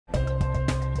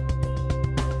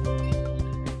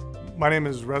My name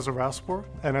is Reza Rasoulpour,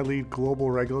 and I lead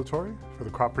global regulatory for the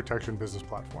crop protection business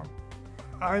platform.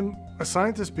 I'm a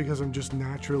scientist because I'm just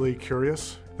naturally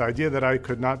curious. The idea that I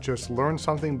could not just learn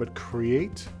something but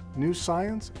create new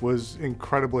science was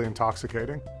incredibly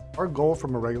intoxicating. Our goal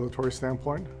from a regulatory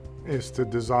standpoint is to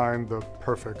design the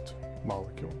perfect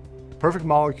molecule. Perfect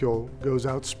molecule goes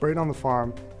out sprayed on the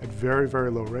farm at very, very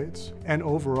low rates and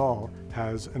overall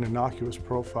has an innocuous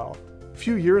profile. A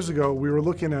few years ago, we were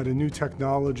looking at a new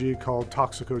technology called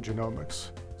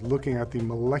toxicogenomics, looking at the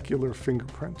molecular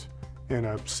fingerprint in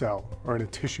a cell or in a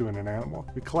tissue in an animal.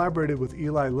 We collaborated with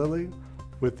Eli Lilly,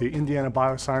 with the Indiana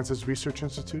Biosciences Research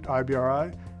Institute,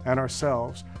 IBRI, and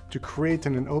ourselves to create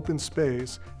in an open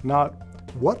space not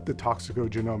what the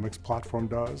toxicogenomics platform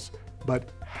does, but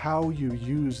how you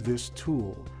use this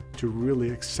tool to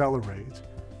really accelerate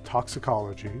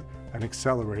toxicology and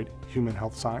accelerate human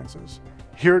health sciences.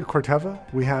 Here at Corteva,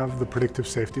 we have the Predictive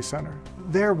Safety Center.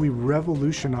 There we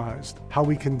revolutionized how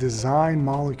we can design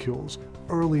molecules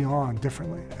early on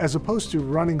differently, as opposed to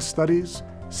running studies,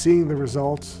 seeing the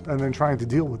results, and then trying to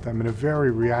deal with them in a very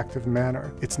reactive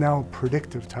manner. It's now a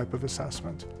predictive type of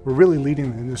assessment. We're really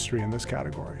leading the industry in this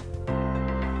category.